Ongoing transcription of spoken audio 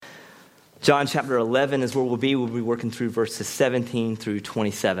John chapter 11 is where we'll be. We'll be working through verses 17 through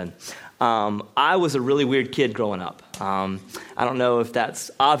 27. I was a really weird kid growing up. I don't know if that's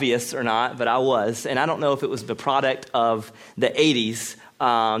obvious or not, but I was. And I don't know if it was the product of the 80s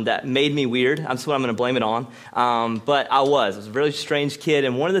that made me weird. That's what I'm going to blame it on. But I was a really strange kid.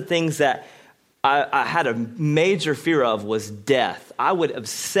 And one of the things that I had a major fear of was death. I would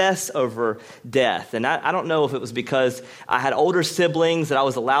obsess over death. And I don't know if it was because I had older siblings that I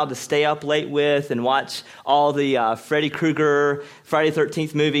was allowed to stay up late with and watch all the Freddy Krueger, Friday the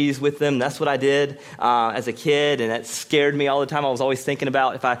 13th movies with them. That's what I did as a kid, and that scared me all the time. I was always thinking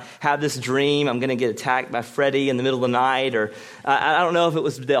about if I have this dream, I'm going to get attacked by Freddy in the middle of the night. Or I don't know if it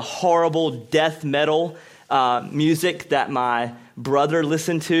was the horrible death metal music that my brother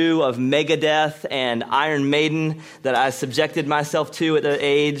listened to of Megadeth and Iron Maiden that I subjected myself to at that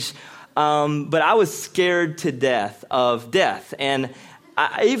age. But I was scared to death of death. And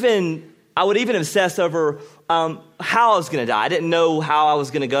I would even obsess over how I was going to die. I didn't know how I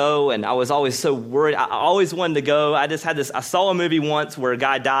was going to go, and I was always so worried. I always wanted to go. I saw a movie once where a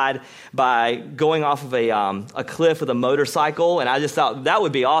guy died by going off of a cliff with a motorcycle, and I just thought that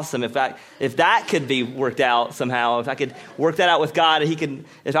would be awesome if that could be worked out somehow. If I could work that out with God, and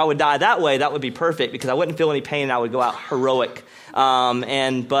if I would die that way, that would be perfect because I wouldn't feel any pain and I would go out heroic.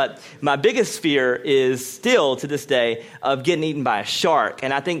 But my biggest fear is still to this day of getting eaten by a shark,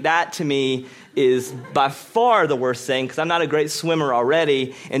 and I think that to me is by far the worst thing because I'm not a great swimmer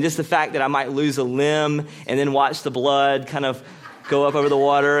already, and just the fact that I might lose a limb and then watch the blood kind of go up over the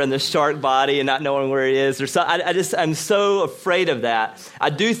water and the shark body and not knowing where it is. I'm so afraid of that. I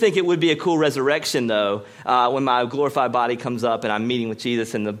do think it would be a cool resurrection, though, when my glorified body comes up and I'm meeting with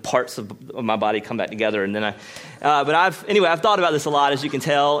Jesus and the parts of my body come back together. And then I've thought about this a lot, as you can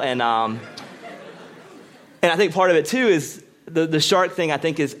tell, and I think part of it too is the shark thing. I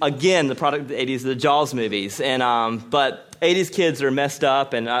think is again the product of the '80s, the Jaws movies, and but '80s kids are messed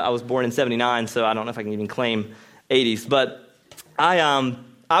up, and I was born in '79, so I don't know if I can even claim '80s, but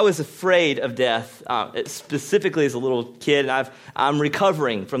I was afraid of death, specifically as a little kid, and I'm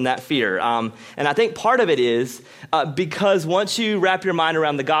recovering from that fear. And I think part of it is because once you wrap your mind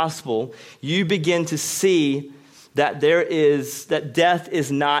around the gospel, you begin to see that that death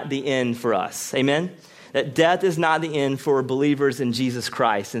is not the end for us. Amen? That death is not the end for believers in Jesus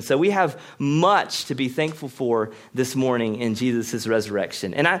Christ. And so we have much to be thankful for this morning in Jesus'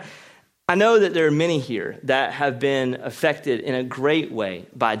 resurrection. And I know that there are many here that have been affected in a great way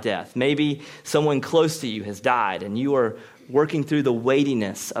by death. Maybe someone close to you has died and you are working through the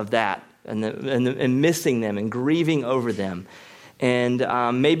weightiness of that and missing them and grieving over them.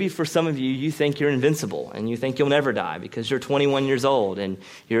 And maybe for some of you, you think you're invincible and you think you'll never die because you're 21 years old and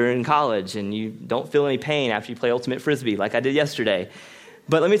you're in college and you don't feel any pain after you play Ultimate Frisbee like I did yesterday.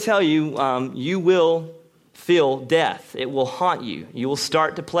 But let me tell you, you will feel death. It will haunt you. You will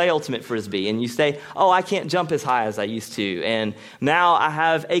start to play Ultimate Frisbee and you say, oh, I can't jump as high as I used to. And now I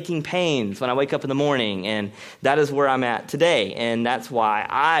have aching pains when I wake up in the morning. And that is where I'm at today. And that's why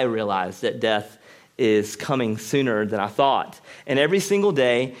I realize that death is coming sooner than I thought. And every single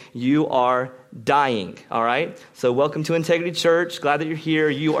day you are dying, all right? So welcome to Integrity Church. Glad that you're here.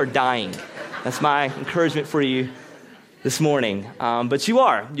 You are dying. That's my encouragement for you this morning. But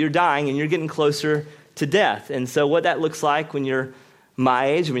you're dying and you're getting closer to death. And so what that looks like when you're my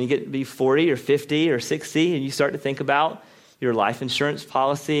age, when you get to be 40 or 50 or 60, and you start to think about your life insurance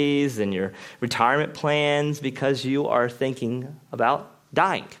policies and your retirement plans because you are thinking about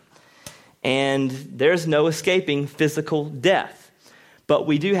dying. And there's no escaping physical death. But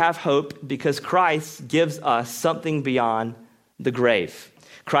we do have hope because Christ gives us something beyond the grave.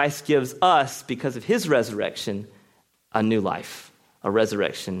 Christ gives us, because of his resurrection, a new life, a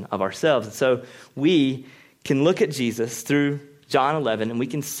resurrection of ourselves. And so we can look at Jesus through John 11 and we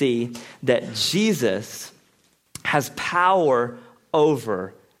can see that Jesus has power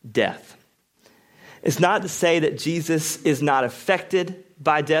over death. It's not to say that Jesus is not affected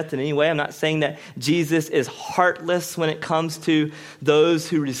by death in any way. I'm not saying that Jesus is heartless when it comes to those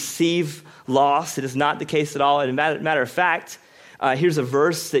who receive loss. It is not the case at all. As a matter of fact, here's a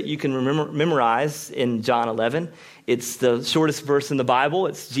verse that you can memorize in John 11. It's the shortest verse in the Bible.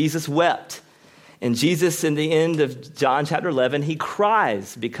 It's Jesus wept. And Jesus, in the end of John chapter 11, he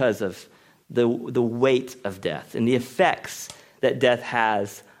cries because of the weight of death and the effects that death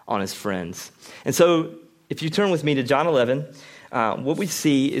has on his friends. And so if you turn with me to John 11, what we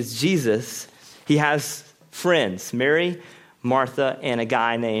see is Jesus, he has friends, Mary, Martha, and a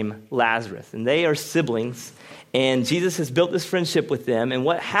guy named Lazarus. And they are siblings. And Jesus has built this friendship with them. And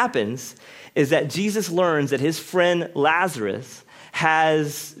what happens is that Jesus learns that his friend Lazarus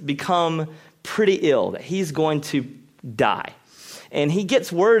has become pretty ill, that he's going to die. And he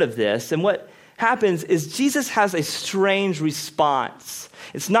gets word of this, and what happens is Jesus has a strange response.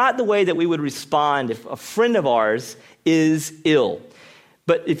 It's not the way that we would respond if a friend of ours is ill.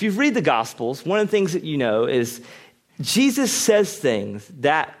 But if you read the Gospels, one of the things that you know is Jesus says things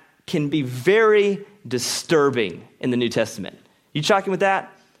that can be very disturbing in the New Testament. You tracking with that?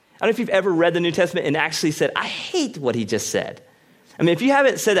 I don't know if you've ever read the New Testament and actually said, I hate what he just said. I mean, if you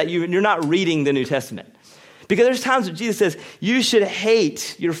haven't said that, you're not reading the New Testament. Because there's times when Jesus says, you should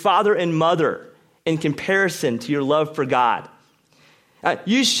hate your father and mother in comparison to your love for God.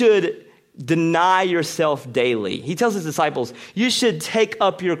 You should deny yourself daily. He tells his disciples, you should take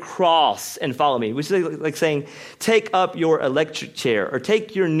up your cross and follow me, which is like saying, take up your electric chair or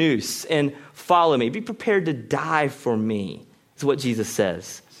take your noose and follow me. Be prepared to die for me, is what Jesus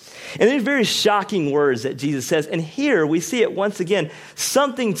says. And there's very shocking words that Jesus says. And here we see it once again,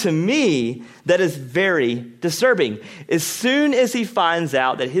 something to me that is very disturbing. As soon as he finds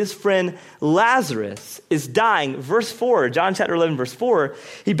out that his friend Lazarus is dying, verse 4, John chapter 11, verse 4,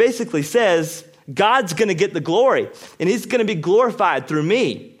 he basically says, God's going to get the glory and he's going to be glorified through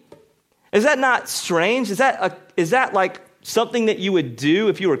me. Is that not strange? Is that like something that you would do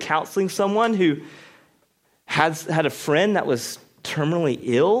if you were counseling someone who had a friend that was terminally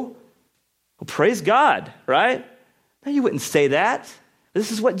ill? Well, praise God, right? No, you wouldn't say that.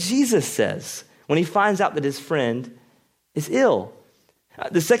 This is what Jesus says when he finds out that his friend is ill.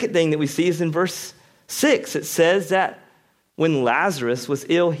 The second thing that we see is in verse 6. It says that when Lazarus was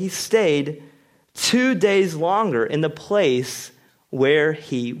ill, he stayed 2 days longer in the place where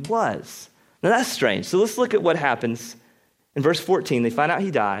he was. Now that's strange. So let's look at what happens. In verse 14, they find out he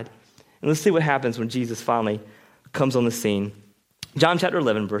died. And let's see what happens when Jesus finally comes on the scene. John chapter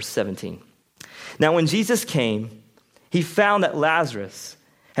 11, verse 17. Now, when Jesus came, he found that Lazarus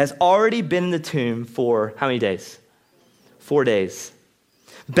has already been in the tomb for how many days? 4 days.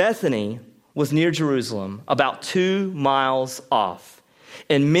 Bethany was near Jerusalem, about 2 miles off.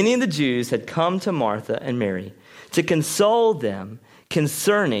 And many of the Jews had come to Martha and Mary to console them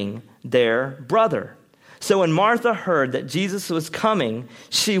concerning their brother. So when Martha heard that Jesus was coming,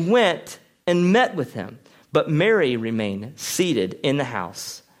 she went and met with him. But Mary remained seated in the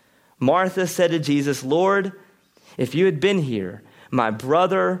house. Martha said to Jesus, Lord, if you had been here, my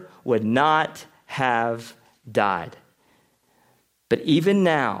brother would not have died. But even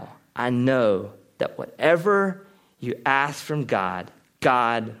now, I know that whatever you ask from God,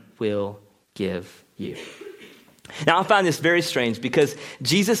 God will give you. Now, I find this very strange because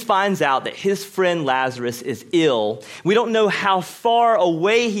Jesus finds out that his friend Lazarus is ill. We don't know how far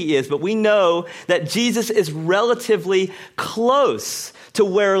away he is, but we know that Jesus is relatively close to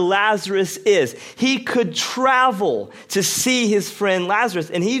where Lazarus is. He could travel to see his friend Lazarus.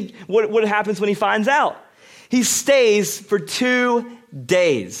 And what happens when he finds out? He stays for 2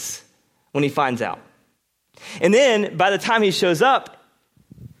 days when he finds out. And then by the time he shows up,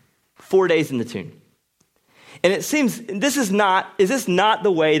 4 days in the tomb. And it seems is this not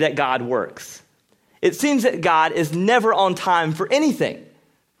the way that God works? It seems that God is never on time for anything.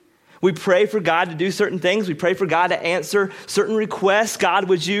 We pray for God to do certain things. We pray for God to answer certain requests. God,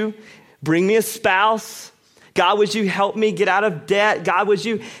 would you bring me a spouse? God, would you help me get out of debt? God, would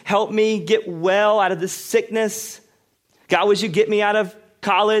you help me get well out of this sickness? God, would you get me out of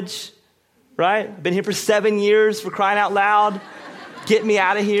college? Right? I've been here for 7 years, for crying out loud. Get me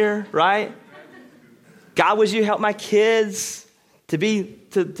out of here, right? God, would you help my kids to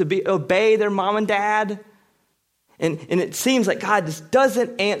obey their mom and dad? And it seems like God just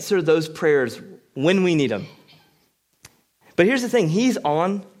doesn't answer those prayers when we need them. But here's the thing. He's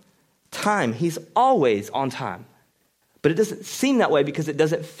on time. He's always on time. But it doesn't seem that way because it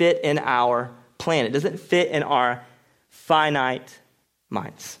doesn't fit in our plan. It doesn't fit in our finite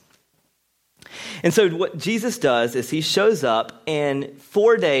minds. And so what Jesus does is he shows up, and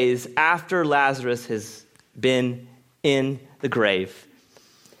 4 days after Lazarus has been in the grave,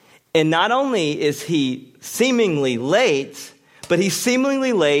 and not only is he seemingly late, but he's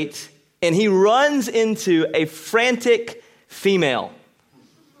seemingly late, and he runs into a frantic female.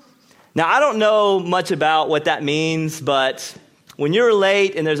 Now, I don't know much about what that means, but when you're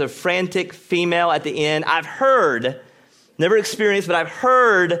late and there's a frantic female at the end, I've heard, never experienced, but I've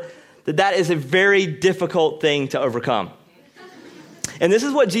heard that is a very difficult thing to overcome. And this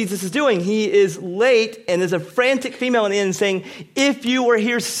is what Jesus is doing. He is late, and there's a frantic female in the end saying, if you were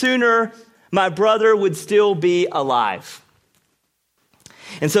here sooner, my brother would still be alive.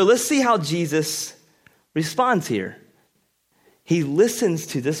 And so let's see how Jesus responds here. He listens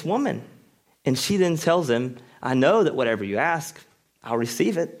to this woman, and she then tells him, I know that whatever you ask I'll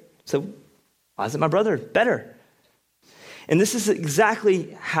receive it. So why isn't my brother better? And this is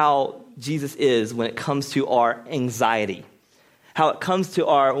exactly how Jesus is when it comes to our anxiety. How it comes to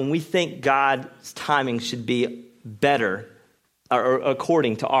when we think God's timing should be better or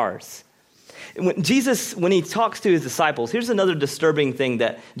according to ours. When he talks to his disciples, here's another disturbing thing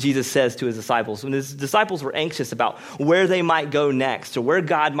that Jesus says to his disciples. When his disciples were anxious about where they might go next or where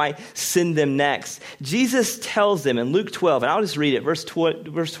God might send them next, Jesus tells them in Luke 12, and I'll just read it, verse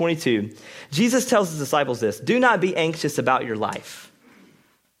 22. Jesus tells his disciples this: "Do not be anxious about your life,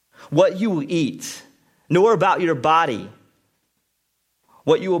 what you will eat, nor about your body,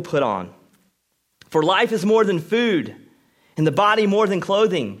 what you will put on. For life is more than food, and the body more than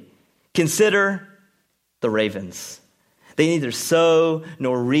clothing. Consider the ravens. They neither sow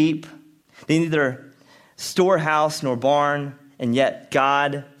nor reap. They neither storehouse nor barn, and yet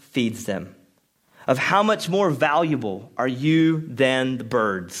God feeds them. Of how much more valuable are you than the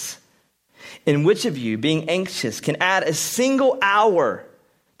birds? And which of you, being anxious, can add a single hour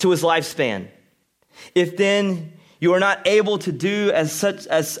to his lifespan? If then you are not able to do as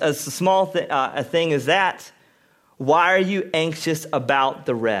a small a thing as that, why are you anxious about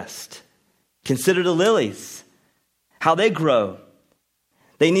the rest? Consider the lilies, how they grow.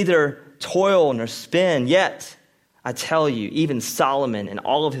 They neither toil nor spin. Yet, I tell you, even Solomon in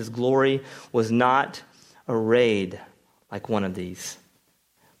all of his glory was not arrayed like one of these.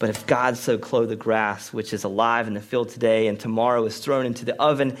 But if God so clothe the grass, which is alive in the field today and tomorrow is thrown into the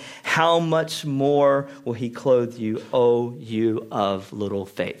oven, how much more will he clothe you, O you of little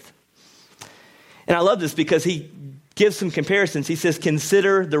faith?" And I love this because he gives some comparisons. He says,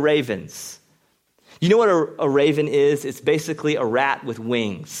 consider the ravens. You know what a raven is? It's basically a rat with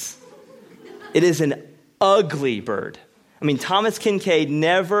wings. It is an ugly bird. I mean, Thomas Kinkade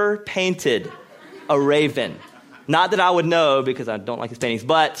never painted a raven. Not that I would know because I don't like his paintings,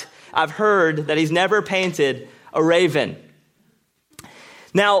 but I've heard that he's never painted a raven.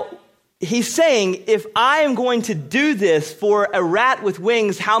 Now, he's saying, if I am going to do this for a rat with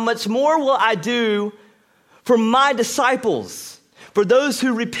wings, how much more will I do for my disciples, for those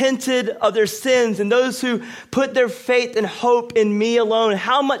who repented of their sins and those who put their faith and hope in me alone?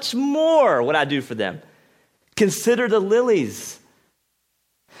 How much more would I do for them? Consider the lilies.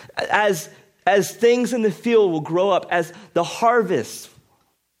 As things in the field will grow up, as the harvest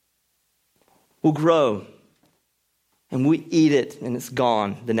will grow, and we eat it and it's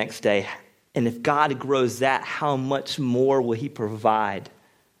gone the next day. And if God grows that, how much more will he provide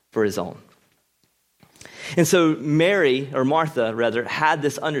for his own? And so Martha had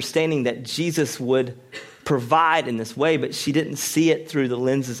this understanding that Jesus would provide in this way, but she didn't see it through the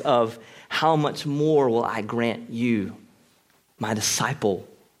lenses of how much more will I grant you, my disciple.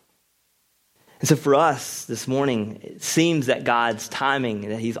 And so for us this morning, it seems that God's timing,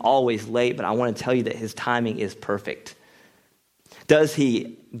 that he's always late, but I want to tell you that his timing is perfect. Does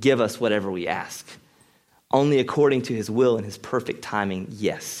he give us whatever we ask? Only according to his will and his perfect timing,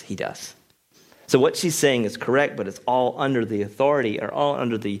 yes, he does. So what she's saying is correct, but it's all under the authority or all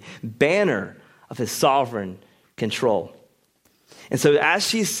under the banner of his sovereign control. And so as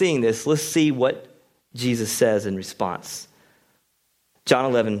she's seeing this, let's see what Jesus says in response. John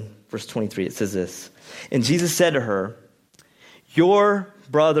 11, verse 23, it says this: "And Jesus said to her, 'Your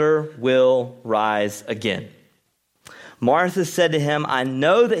brother will rise again.' Martha said to him, 'I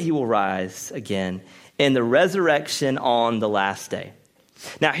know that he will rise again in the resurrection on the last day.'"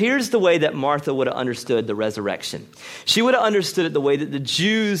 Now, here's the way that Martha would have understood the resurrection. She would have understood it the way that the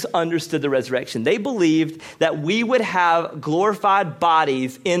Jews understood the resurrection. They believed that we would have glorified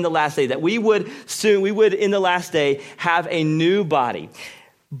bodies in the last day, that we would in the last day have a new body.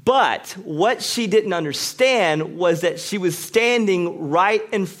 But what she didn't understand was that she was standing right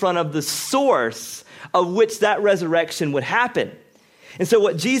in front of the source of which that resurrection would happen. And so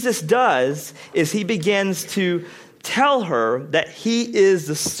what Jesus does is he begins to tell her that he is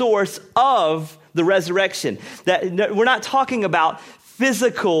the source of the resurrection. That we're not talking about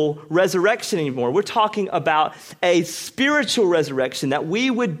physical resurrection anymore. We're talking about a spiritual resurrection, that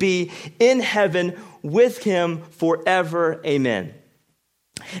we would be in heaven with him forever. Amen.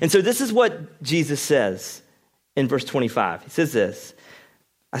 And so this is what Jesus says in verse 25. He says this: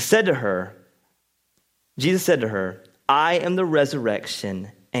 Jesus said to her, "I am the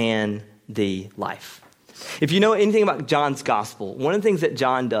resurrection and the life." If you know anything about John's gospel, one of the things that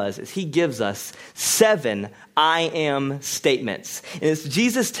John does is he gives us 7 I am statements. And it's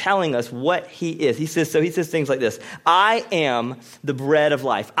Jesus telling us what he is. He says things like this: I am the bread of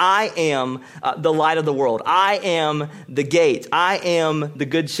life. I am the light of the world. I am the gate. I am the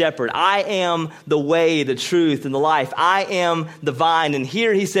good shepherd. I am the way, the truth, and the life. I am the vine. And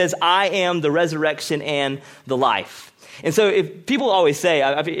here he says, I am the resurrection and the life. And so if people always say,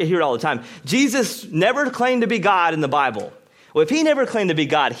 I hear it all the time, Jesus never claimed to be God in the Bible. Well, if he never claimed to be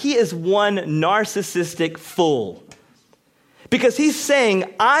God, he is one narcissistic fool. Because he's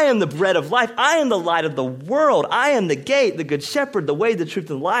saying, I am the bread of life. I am the light of the world. I am the gate, the good shepherd, the way, the truth,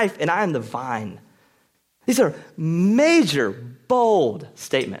 and life, and I am the vine. These are major, bold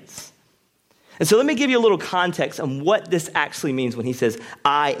statements. And so let me give you a little context on what this actually means when he says,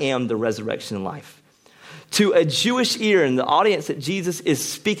 I am the resurrection and life. To a Jewish ear and the audience that Jesus is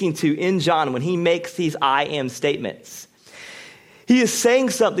speaking to in John when he makes these I am statements, he is saying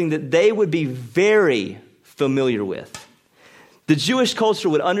something that they would be very familiar with. The Jewish culture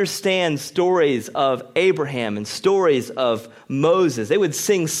would understand stories of Abraham and stories of Moses. They would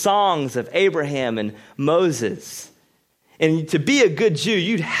sing songs of Abraham and Moses. And to be a good Jew,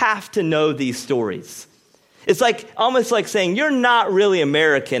 you'd have to know these stories. It's almost like saying you're not really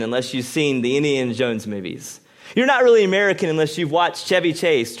American unless you've seen the Indiana Jones movies. You're not really American unless you've watched Chevy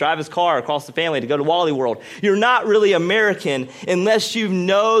Chase drive his car across the family to go to Wally World. You're not really American unless you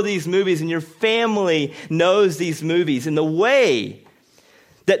know these movies and your family knows these movies. And the way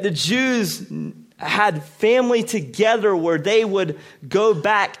that the Jews had family together where they would go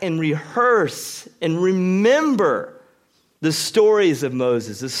back and rehearse and remember the stories of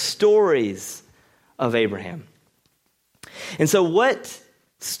Moses, the stories of Abraham. And so what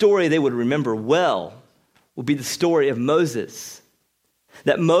story they would remember well would be the story of Moses.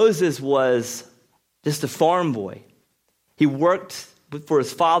 That Moses was just a farm boy. He worked for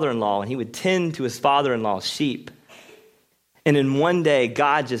his father-in-law and he would tend to his father-in-law's sheep. And in one day,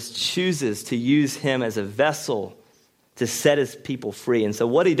 God just chooses to use him as a vessel to set his people free. And so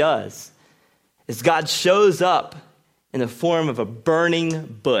what he does is God shows up in the form of a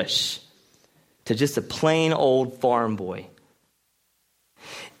burning bush to just a plain old farm boy.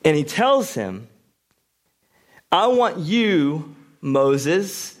 And he tells him, I want you,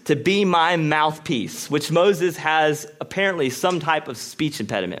 Moses, to be my mouthpiece, which Moses has apparently some type of speech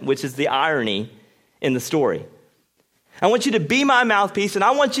impediment, which is the irony in the story. I want you to be my mouthpiece, and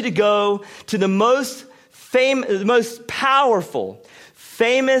I want you to go to the most powerful,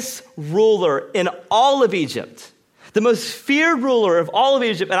 famous ruler in all of Egypt, the most feared ruler of all of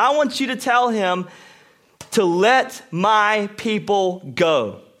Egypt, and I want you to tell him to let my people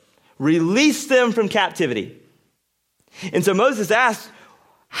go. Release them from captivity. And so Moses asked,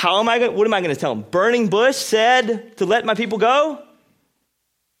 what am I going to tell him? Burning bush said to let my people go?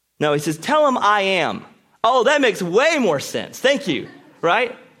 No, he says, tell him I am. Oh, that makes way more sense. Thank you,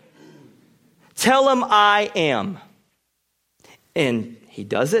 right? Tell him I am. And he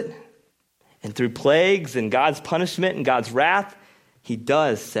does it. And through plagues and God's punishment and God's wrath, he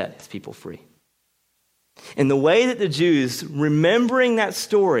does set his people free. And the way that the Jews, remembering that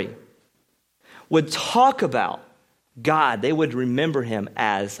story, would talk about God, they would remember him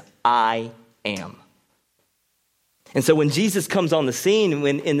as I am. And so when Jesus comes on the scene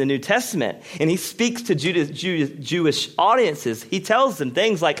in the New Testament and he speaks to Jewish audiences, he tells them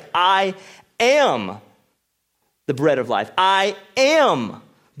things like, I am the bread of life. I am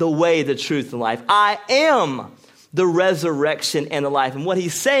the way, the truth, and life. I am the resurrection and the life. And what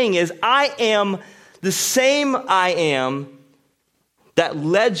he's saying is, I am the same I am that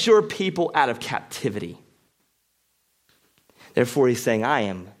led your people out of captivity. Therefore, he's saying, I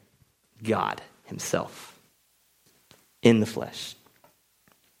am God himself in the flesh.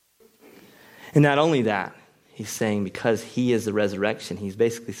 And not only that, he's saying because he is the resurrection, he's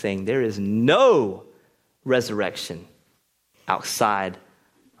basically saying there is no resurrection outside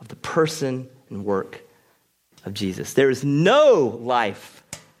of the person and work of Jesus. There is no life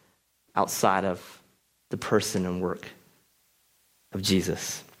outside of the person and work of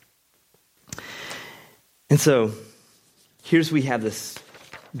Jesus. And so here's we have this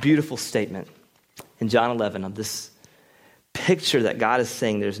beautiful statement in John 11 of this picture that God is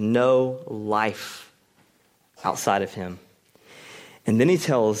saying there's no life outside of him. And then he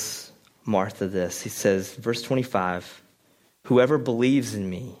tells Martha this. He says, verse 25, whoever believes in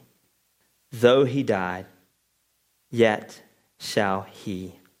me, though he died, yet shall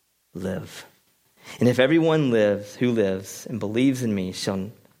he live. And if everyone who lives and believes in me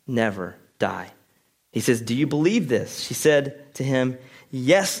shall never die. He says, do you believe this? She said to him,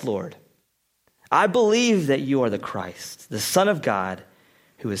 yes, Lord. I believe that you are the Christ, the Son of God,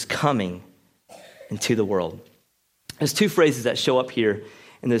 who is coming into the world. There's two phrases that show up here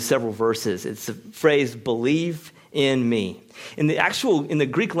in those several verses. It's the phrase, believe in me. In the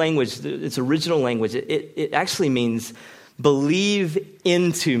Greek language, its original language, it actually means believe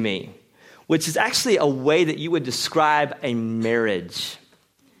into me, which is actually a way that you would describe a marriage.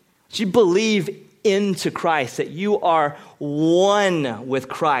 You believe into Christ, that you are one with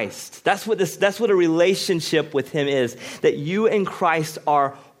Christ. That's what a relationship with him is, that you and Christ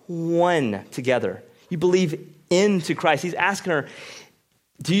are one together. You believe into Christ. He's asking her,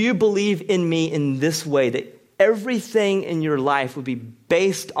 do you believe in me in this way, that everything in your life would be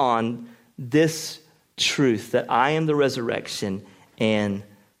based on this truth, that I am the resurrection and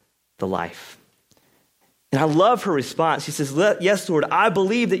the life? And I love her response. She says, yes, Lord, I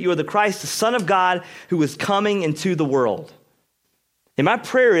believe that you are the Christ, the Son of God, who is coming into the world. And my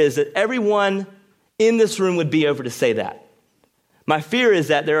prayer is that everyone in this room would be able to say that. My fear is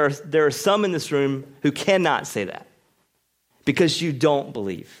that there are some in this room who cannot say that because you don't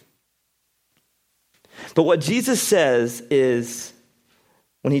believe. But what Jesus says is,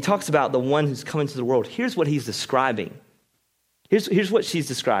 when he talks about the one who's coming to the world, here's what he's describing. Here's what she's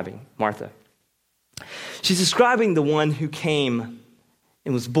describing, Martha. She's describing the one who came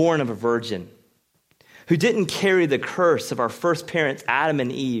and was born of a virgin, who didn't carry the curse of our first parents, Adam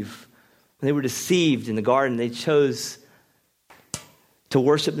and Eve. When they were deceived in the garden, they chose to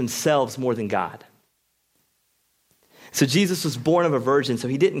worship themselves more than God. So Jesus was born of a virgin, so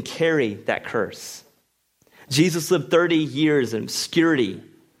he didn't carry that curse. Jesus lived 30 years in obscurity.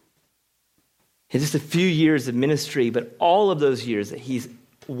 He had just a few years of ministry, but all of those years that he's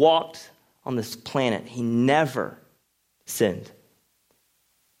walked on this planet, he never sinned.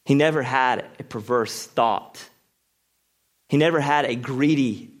 He never had a perverse thought. He never had a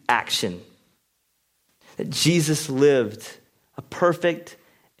greedy action. That Jesus lived a perfect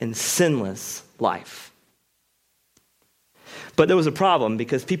and sinless life. But there was a problem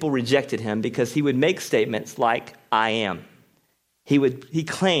because people rejected him because he would make statements like, I am. He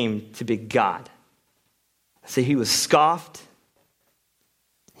claimed to be God. So he was scoffed,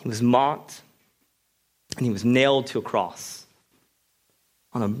 he was mocked, and he was nailed to a cross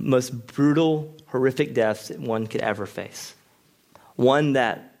on the most brutal, horrific deaths that one could ever face. One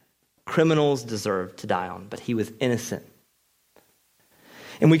that criminals deserved to die on, but he was innocent.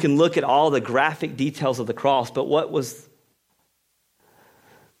 And we can look at all the graphic details of the cross, but what was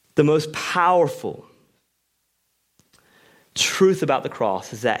the most powerful truth about the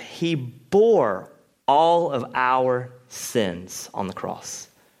cross is that he bore all of our sins on the cross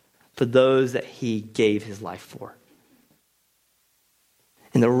for those that he gave his life for.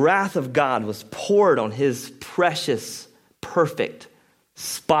 And the wrath of God was poured on his precious, perfect,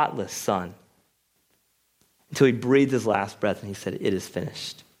 spotless Son until he breathed his last breath and he said, it is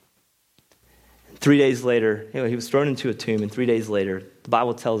finished. And 3 days later, he was thrown into a tomb, and 3 days later, the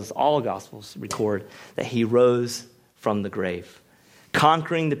Bible tells us, all Gospels record that he rose from the grave,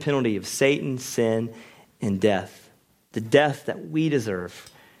 conquering the penalty of Satan, sin, and death. The death that we deserve.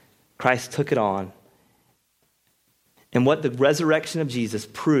 Christ took it on. And what the resurrection of Jesus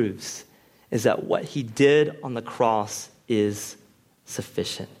proves is that what he did on the cross is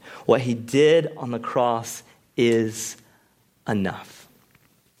sufficient. What he did on the cross is enough.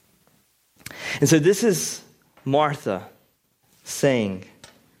 And so this is Martha saying,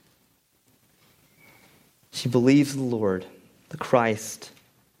 she believes the Lord, the Christ,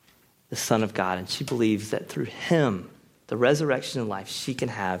 the Son of God, and she believes that through him, the resurrection and life, she can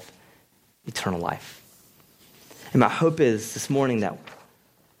have eternal life. And my hope is this morning that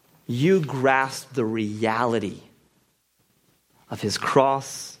you grasp the reality of his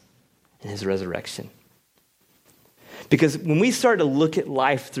cross and his resurrection. Because when we start to look at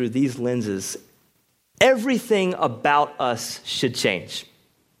life through these lenses, everything about us should change.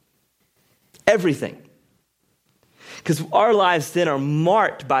 Everything. Because our lives then are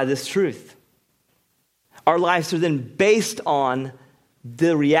marked by this truth. Our lives are then based on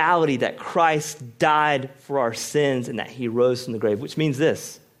the reality that Christ died for our sins and that he rose from the grave, which means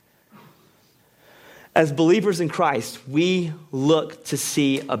this. As believers in Christ, we look to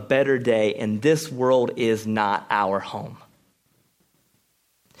see a better day, and this world is not our home.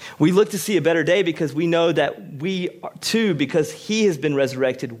 We look to see a better day because we know that we too, because he has been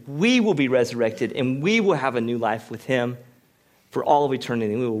resurrected, we will be resurrected, and we will have a new life with him for all of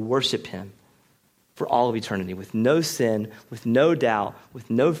eternity, and we will worship him for all of eternity with no sin, with no doubt, with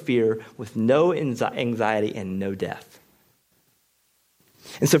no fear, with no anxiety, and no death.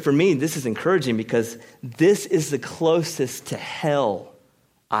 And so for me, this is encouraging because this is the closest to hell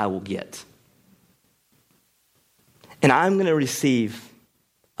I will get. And I'm going to receive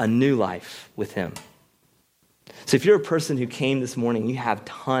a new life with him. So if you're a person who came this morning, you have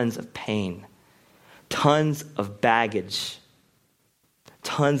tons of pain, tons of baggage,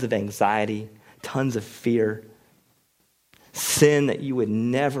 tons of anxiety, tons of fear, sin that you would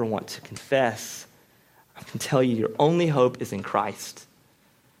never want to confess, I can tell you your only hope is in Christ.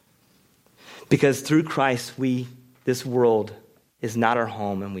 Because through Christ, this world is not our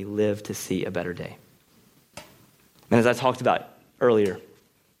home and we live to see a better day. And as I talked about earlier,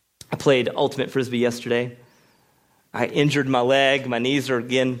 I played Ultimate Frisbee yesterday. I injured my leg. My knees are,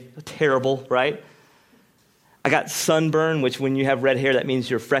 again, terrible, right? I got sunburn, which when you have red hair, that means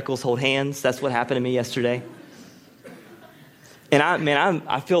your freckles hold hands. That's what happened to me yesterday. And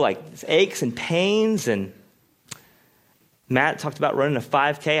I feel like aches and pains. And Matt talked about running a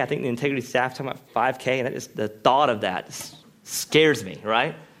 5K. I think the integrity staff talking about 5K. And the thought of that scares me,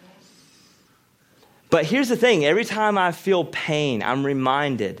 right? But here's the thing. Every time I feel pain, I'm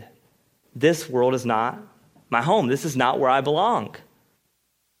reminded this world is not my home. This is not where I belong.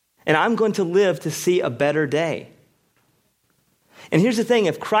 And I'm going to live to see a better day. And here's the thing.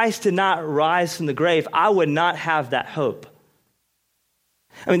 If Christ did not rise from the grave, I would not have that hope.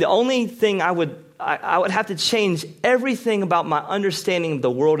 I mean, the only thing I would have to change everything about my understanding of the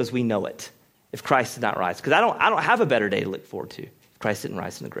world as we know it if Christ did not rise. Because I don't have a better day to look forward to if Christ didn't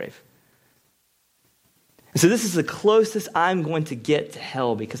rise from the grave. And so this is the closest I'm going to get to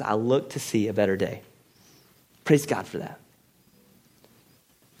hell because I look to see a better day. Praise God for that.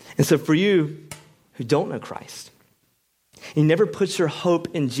 And so for you who don't know Christ, you never put your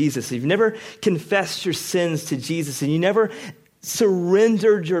hope in Jesus, you've never confessed your sins to Jesus, and you never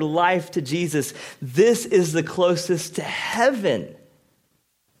surrendered your life to Jesus, this is the closest to heaven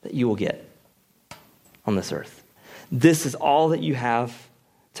that you will get on this earth. This is all that you have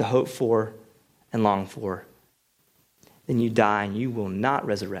to hope for and long for. Then you die and you will not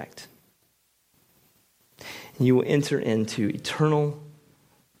resurrect. And you will enter into eternal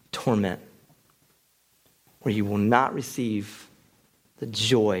torment where you will not receive the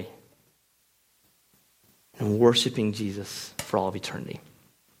joy in worshiping Jesus for all of eternity.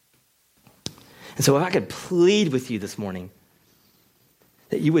 And so if I could plead with you this morning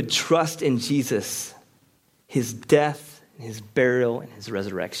that you would trust in Jesus, his death, his burial, and his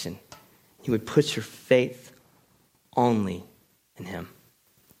resurrection. You would put your faith only in him.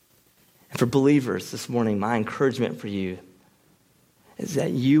 And for believers this morning, my encouragement for you is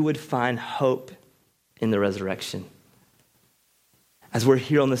that you would find hope in the resurrection. As we're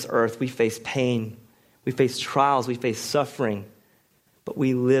here on this earth, we face pain, we face trials, we face suffering, but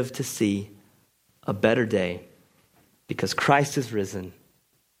we live to see a better day because Christ is risen.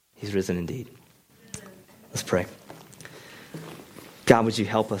 He's risen indeed. Let's pray. God, would you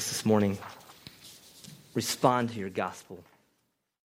help us this morning respond to your gospel?